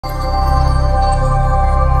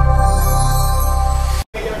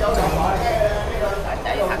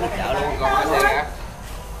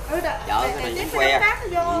Trời cái này nó que.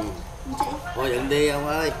 Thôi đừng đi ông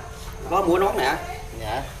ơi. Có mua nón nè.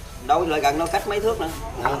 Dạ. Đâu lại gần đâu, cách mấy thước nữa.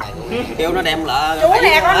 Kêu nó đem lại. Chú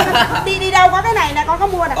nè, con đi đâu có cái này nè, con có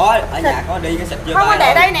mua nè. Có ở nhà có đi cái xịt chưa. Không có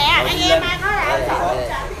để đây nè, anh em ai có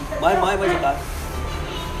là mới giật rồi.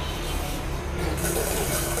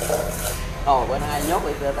 Ồ bên hai nhốt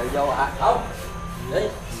đi tự vô hả? Không. Đi.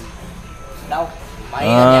 Đâu? Mày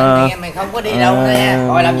nhận nghe mày không có đi đâu nè.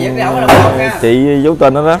 Rồi làm việc đi đâu có làm nha. Chị giấu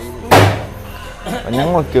tên đó đó. Bà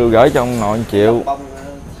nhắn qua kêu gửi cho ông nội 1 triệu.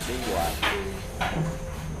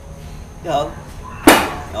 Chứ Hương.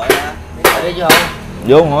 Rồi đi chứ Hương.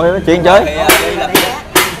 Vô ngồi nói chuyện chơi. Đi làm gì?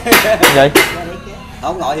 Vậy?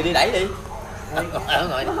 Không ngồi thì đi đẩy đi.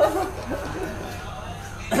 Ngồi.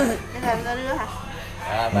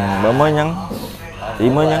 Bà mới nhắn. Chị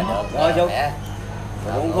mới nhắn. Thôi chú.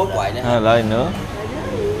 Uống thuốc hoài nữa. Lời nữa.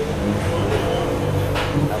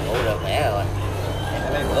 Đâu ngủ được khỏe rồi.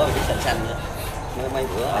 Mấy bữa chỉ xanh xanh nữa. Mấy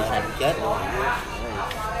bữa xanh chết luôn.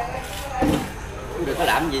 Đừng có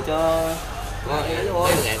làm gì cho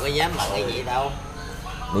ngày có dám mặc cái gì đâu.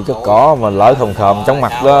 Đi cho có mà lỡ khòm trong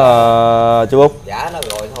mặt đó chú Út. Giả nó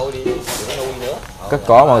rồi thôi đi, đừng có nuôi nữa. Cất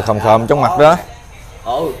cỏ mà khòm trong mặt đó.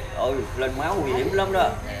 Lên máu nguy hiểm lắm đó.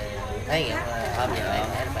 Thấy hôm nay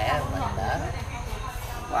em khỏe mình đỡ.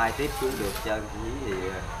 Có ai tiếp xuống được cho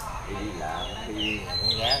thì đi làm đi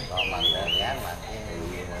gán còn bằng gán mà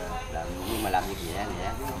làm, nhưng mà làm việc nhẹ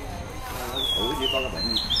tuổi chỉ có cái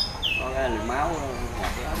bệnh có cái lượng máu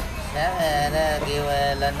hoặc sáng nó kêu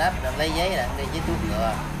lên ấp lấy giấy nè đi với thuốc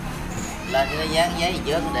ngừa lên cho nó dán giấy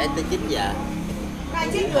trước để tới 9 giờ. Này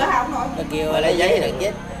chích ngừa hả ông nội? Nó kêu lấy giấy rồi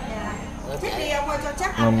chích. Chích đi ông ơi cho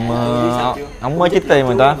chắc. Ông mới chích tim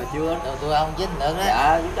người ta. Tôi ông chích nữa đó.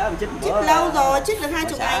 Dạ, chích lâu rồi, chích được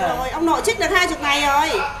 20 ngày rồi. Ông nội chích được 20 ngày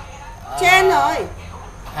rồi. Trên rồi.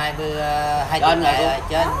 20 ngày rồi,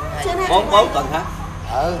 trên 4 tuần hả?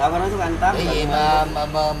 Sao có nói thuốc anh 8 cái gì mà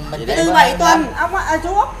mình từ 7 tuần, ông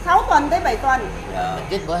chú Út 6 tuần tới 7 tuần. Mình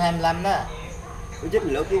chích bữa 25 đó. Tôi chích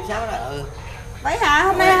lượt tiêm 6 đó. Vậy hả?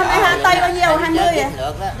 Hôm nay hai tây bao nhiêu? 20 vậy?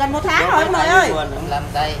 Gần 1 tháng rồi ông nội ơi. 15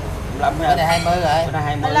 tây. Bữa nay 20 rồi.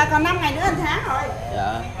 Vậy là còn 5 ngày nữa 1 tháng rồi.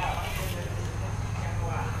 Dạ.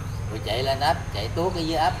 Rồi chạy lên ấp, chạy tuốt cái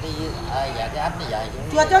dưới ấp cái dưới dạ cái ấp nó dài.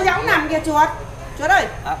 Chuột cho giống nằm kìa chuột. Chuột ơi.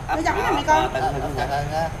 Nó giống nằm đi con.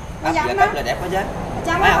 Nó giống đó là đẹp quá chứ.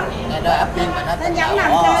 Trong đó. Nó ấp trên mà nó giống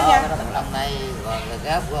nằm chơi kìa. Hôm nay rồi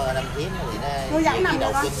cái ấp của Lâm Chiếm thì nó giống nằm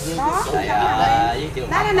đầu con. kinh Đó. Dưới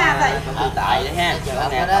trường. Đó nó nào vậy? Tại đấy ha.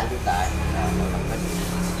 Đó.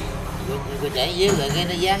 Cô chạy dưới rồi cái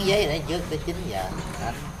nó dán giấy để trước tới 9 giờ.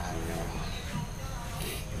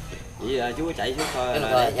 Vậy chú có chạy xuống coi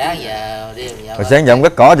rồi sáng giờ đi giờ. Rồi sáng giờ ông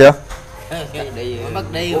cắt cỏ chưa? Đi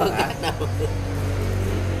mất đi mất đâu.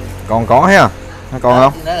 Còn cỏ ha? Hay còn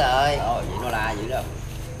không? Đó rồi. Vậy nó la vậy đó.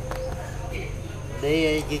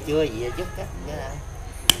 Đi chưa gì chút cắt chứ.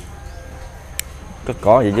 Cắt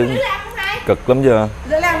cỏ vậy chứ cực lắm chưa?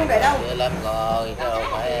 Lưỡi lam không để đâu? Lưỡi lam rồi, cái đâu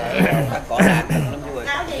phải cắt cỏ nặng lắm chú ơi.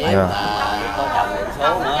 Có trồng một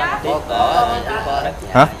số nữa, có cỏ có đất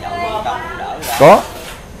nhà trồng trồng đỡ ra. Có.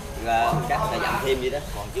 Cắt là dặm thêm vậy đó.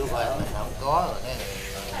 Còn chú phải không có rồi cái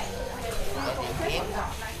đi kiếm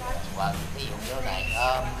hoặc ví dụ chỗ này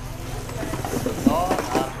có nữa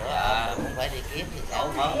cũng phải đi kiếm thì đổ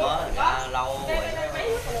mớ lâu rồi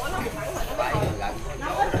phải gần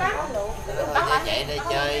thôi chạy đi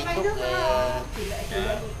chơi chút rồi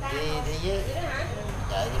đi với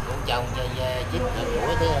chợ cũng trồng cho chích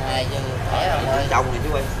buổi thứ 2 cho khỏe không ơi. Trồng thì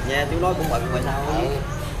chú ơi, nghe chú nói cũng bận rồi sao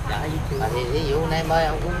thì ví dụ nay mới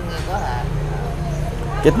ông cũng có làm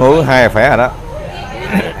chích mũi 2 khỏe rồi đó.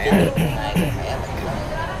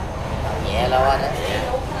 Nhẹ lo đó.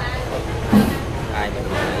 Ai mới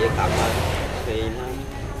đi cầm khi nó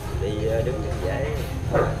đi đứng dễ.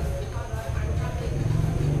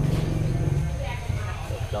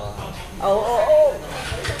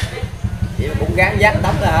 Vậy mà cũng gán dán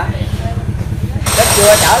tắm rồi hả? Đất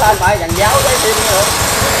chưa trở lên phải dàn giáo cái tim nữa.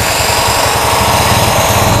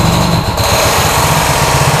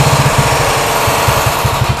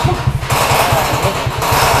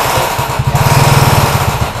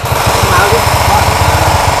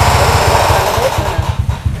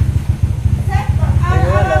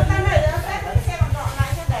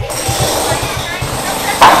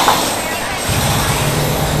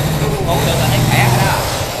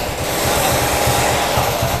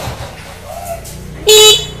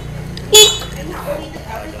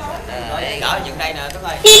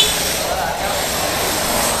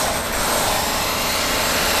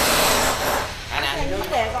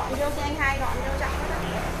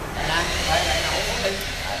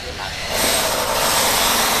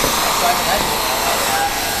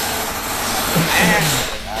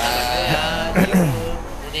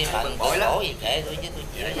 bận bội lắm gì kệ tôi chứ tôi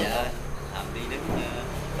chịu giờ làm đi đứng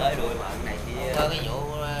tới đuôi mà cái này kia thôi cái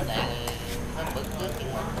vụ này hết bực trước chứ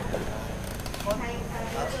mình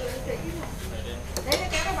Đấy cái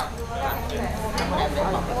kéo cái bọc vừa ra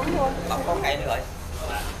bọc con cây nữa rồi.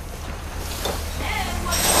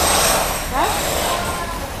 đó.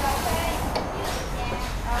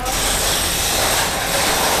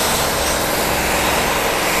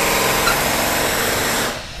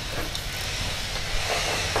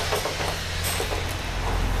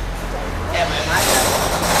 Em mày máy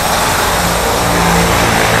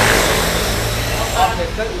con thì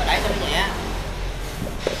cứng mà đẩy cho nó nhẹ.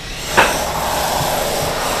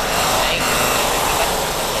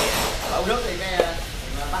 Bậu nước thì cái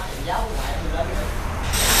bắt giáo lại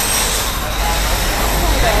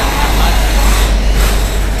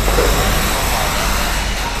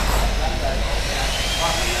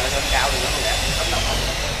lên cao thì nó đẹp không đồng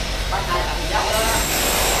bắt hai thằng giáo đó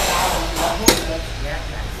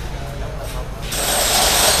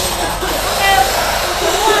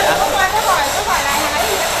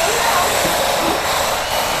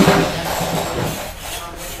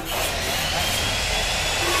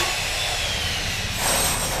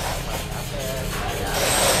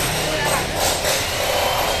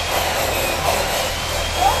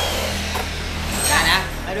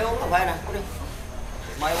hai đứa uống cà phê nè, uống đi.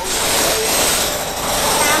 Mày uống.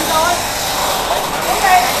 Làm rồi. Uống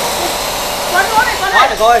đi. Quấn uống này, quấn Thôi này.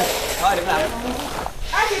 được rồi. Thôi đừng làm.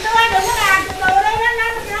 Chị Tư ơi, đừng có làm, từ từ đây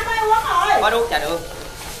nó mới uống rồi. Có uống trà đường.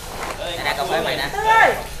 Đây nè cà phê mày nè. Tư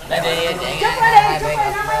ơi. để đi chạy Chúc nó đi, chúc đi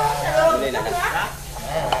nó mới uống trà đường. Đi nè.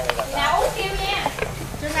 Chừng nào uống kêu nha.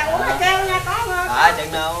 Chừng nào uống là kêu nha, có không?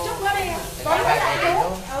 Chừng nào. Chúc nó đi. Có nó lại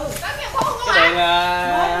uống. Ừ. Cái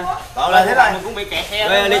đường còn lên thế rồi mình cũng bị kẹt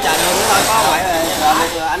xe. Đi trà đường thôi có vậy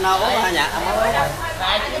rồi. Anh uống hai nhạc.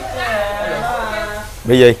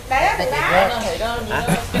 Bị gì? Để Hả?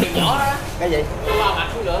 Cái nhỏ đó. Cái gì? Qua mặt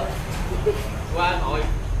cũng được. Qua ngồi.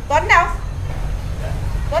 Tuấn đâu?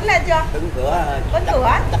 Tuấn lên chưa? Đứng cửa. Tuấn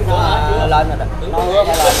cửa. Chắc nó lên rồi đó. Nó hứa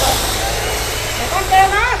phải lên. Để con kêu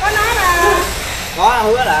nó, có nói là Có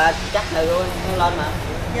hứa là chắc là nó lên mà.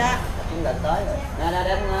 dạ. Chúng định tới rồi. Nè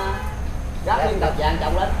đem gắp viên đập vàng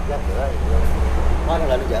trồng lên. Gắp cửa. Thôi nó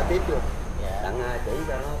lên nó vợ tiếp chưa? Đặng chỉ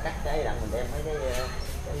cho nó cắt cái đặng mình đem mấy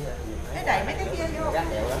Cái đẩy mấy cái kia vô. gắt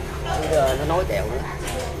kẹo đó. Nó nói kẹo nữa.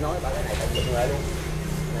 Nói ba cái này tận dụng lại luôn.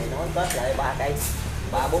 Này nói kết lại 3 cây.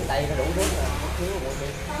 3 4 cây nó đủ nước rồi, nó thiếu một gì.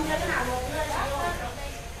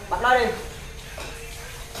 Bắt nó đi.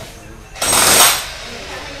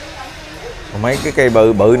 Mấy cái cây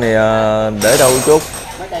bự bự này để đâu chút?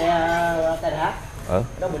 Mấy cây cây hả?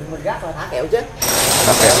 Đó mình gắt rồi thả kẹo chứ.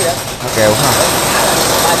 Thả kẹo ha.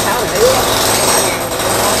 36 này yếu.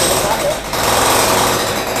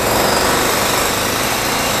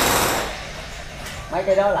 Mấy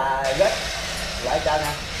cái đó là ghét lại cho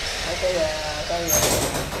nè. Mấy cái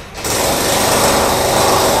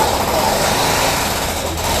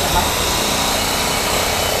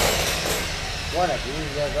có là chỉ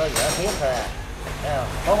có dở thiết thôi à, thấy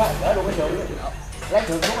không? không gỡ luôn cái trường lấy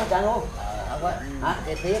trường xuống hết trơn luôn. Không có hả?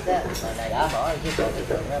 Cái thiết á mà này đã bỏ chứ còn cái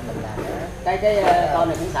trường đó mình làm nữa. Cái con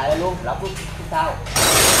này cũng xài lên luôn lọc lúc sau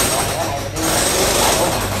còn cái này mình đi luôn.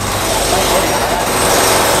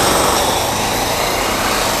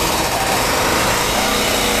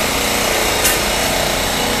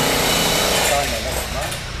 Con này nó còn mới.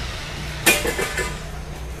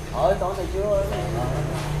 Thôi con này chưa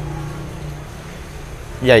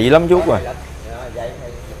Dày lắm chút rồi. vậy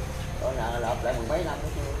thì con nào lợp lại mười mấy năm nữa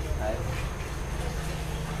chưa.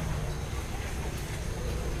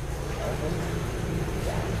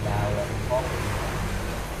 Cao lên khó.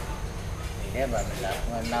 Nếu mà mình lập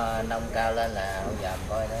nông cao lên là không dòm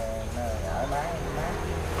coi nó ở mái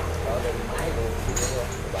rồi đi mãi luôn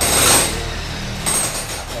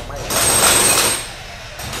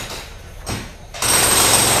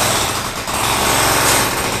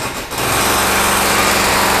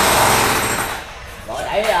rồi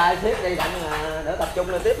đẩy tiếp đi đặng đỡ tập trung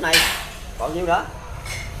lên tiếp này còn nhiêu nữa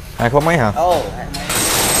 2 khối mấy hả? Ồ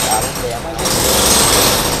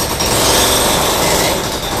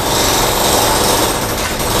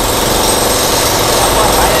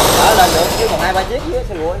phải lên được chứ còn 2-3 chiếc dưới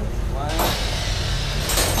xe nguội.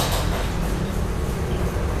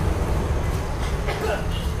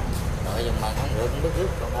 Rồi dùng bằng không được cũng bước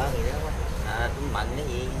còn hơn gì đó quá. Cũng bằng cái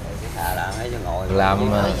gì Làmให้cho ngồi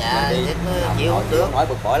Làm ở nhà đi thích chịu không được. hỏi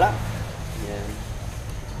bực bội lắm.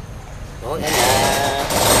 Ủa cái nhà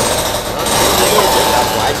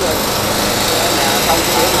Ngoại chứ không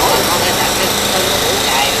chịu nổi con cái đặt cái thân nó đủ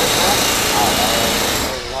dài luôn đó.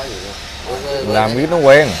 nói gì nữa. làm biết nó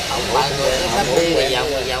quen. không bạn người nó sắp đi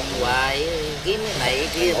rồi vòng hoài kiếm cái này cái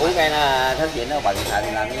kia ngủ cái nó thức gì nó bận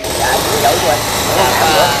thần làm như giải dữ quên.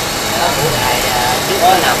 buổi ngày trước Có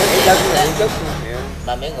đó nào nào cái cái chân gì một chút.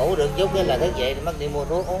 mà mới ngủ được chút cái là thức dậy thì mất đi mua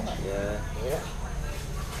thuốc uống vậy đó.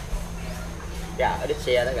 Dạ ở đít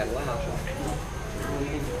xe nó gần quá không?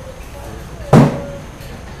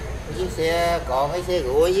 Chiếc xe còn cái xe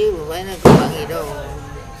rượu ở dưới mà phải nó có bạn gì đâu.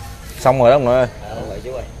 Xong rồi đó ông nội ơi. Rồi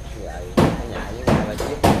chú ơi. Rồi ở nhà với nhà là chú.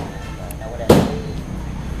 Đâu có đem.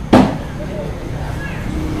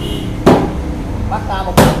 Bắt ta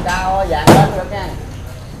một lần cao vàng lên được nha.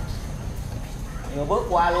 Vừa bước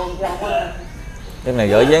qua luôn chứ không có. Cái này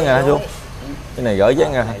gửi dán ra chú. Cái này gửi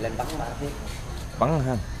dán ra. Này lên bắn ba tiếp. Bắn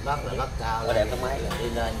ha. Bắt là bắt cao Có đẹp cái máy đi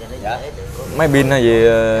lên cho nó dạ. dễ được. Máy pin hay gì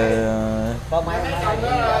Có máy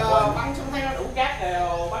bắn xuống thấy nó đủ cát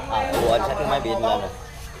đều bắn quên xách cái máy pin lên rồi.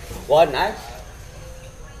 Quên nãy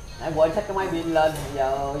quên xách cái máy pin lên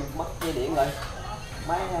giờ mất dây điện rồi.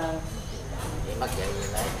 Máy Vậy mất vậy gì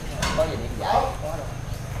đấy. có dây điện giải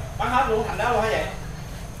bắn hết luôn thành đó luôn hả vậy?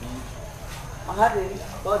 mất hết đi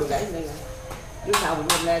có đường gãy đi trước sau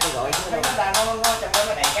mình lên tôi gọi chứ Thấy đâu. nó ra nó trong đó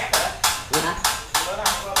nó đầy cát rồi đó. Vậy hả? Bữa đó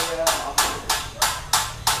không có bị ngọt.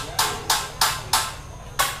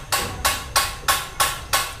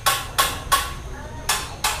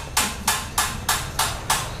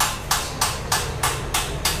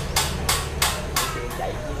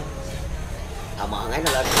 Chạy mở ấy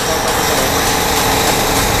nó lên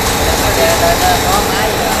Có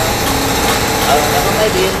máy nó có máy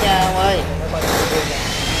pin nha ông ơi.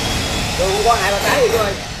 tôi cũng có 2-3 cái rồi chú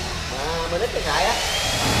ơi mà mình ít cái xài á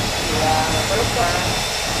thì có lúc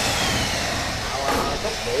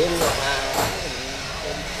cúp điện rồi mà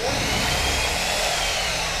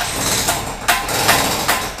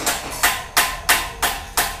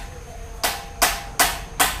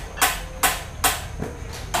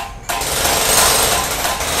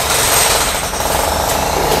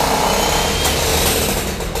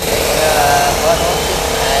Có nó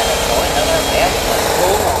khỏi nó khỏe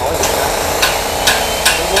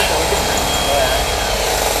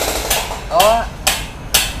có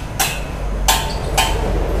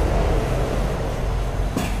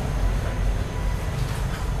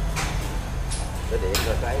cái điện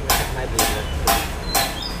rồi cái hai pin lên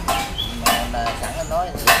mà sẵn nó nói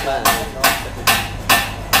cái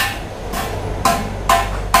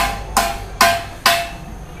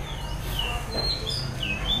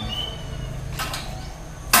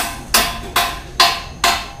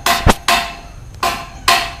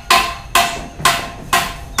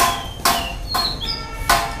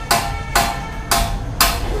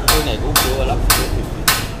này cũng chưa lắm.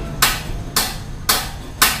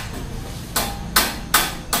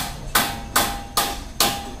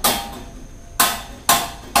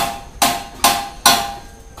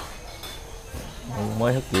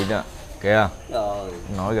 mới thức gì đó kìa Rồi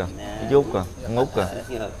nổi kìa cái chút kìa ăn út kìa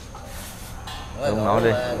đưa ông nội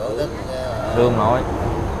đi đưa ông nội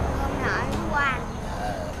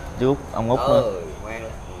chút ông út nữa. ngoan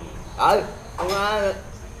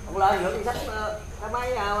ông lên nữa đi sách cái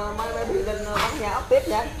máy pin lên bắn nhà ốc tiếp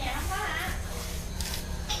nha.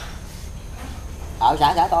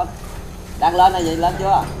 Xả con đang lên hay gì lên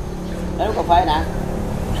chưa lấy uống cà phê nè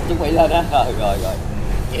chuẩn bị lên đó rồi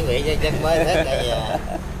chuẩn bị cho chân mới hết cái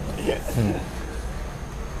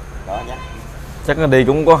đó nhá Chắc nó đi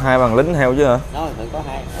cũng có 2 bằng lính theo chứ hả? nó mình có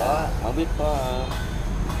 2 đó không biết có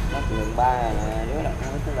nó chừng 3 đứa là nó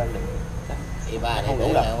lên được thì ba không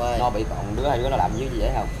đủ đâu nó bị còn đứa 2 đứa nó làm dưới gì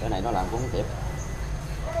dễ không cái này nó làm cũng không kịp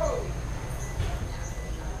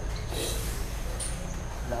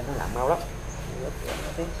nó làm mau lắm.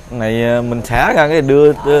 Cái này mình xả ra cái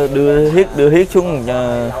đưa hiết xuống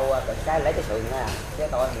cái lấy cái sườn nha cái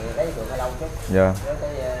to thì lấy cái sườn nó lâu chút dạ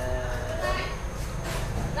cái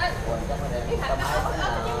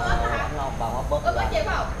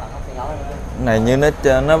này như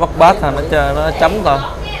nó bắt bát ha nó chấm thôi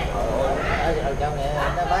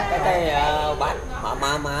cái bát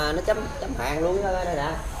mà nó chấm hàng luôn đó đây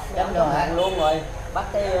nè chấm đồ hàng luôn rồi bắt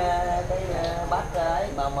cái bát ấy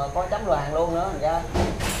mà có chấm đồ hàng luôn nữa ra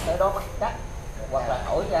cái đó bắt cắt hoặc là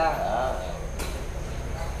thổi ra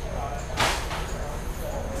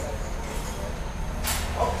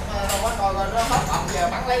Không có coi nó hot bọng giờ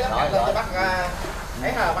bắn lấy lắm cho bắt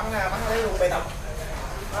ấy là bắn lấy luôn bê tông.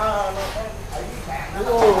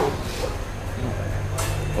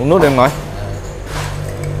 uống nước đi em ngồi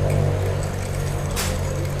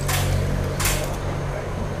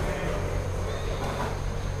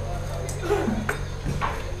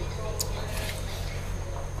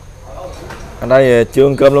ở đây chưa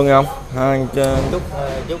ăn cơm luôn nha không Hai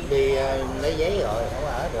Chút đi lấy giấy rồi không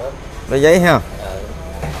ở được. lấy giấy ha.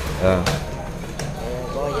 Dạ.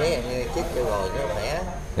 Có giấy như chích cho rồi nó khỏe.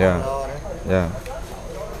 Dạ. Lo đó. Dạ.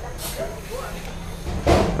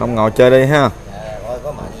 Ông ngồi chơi đi ha. Thôi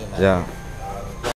có mạnh gì mà. Dạ.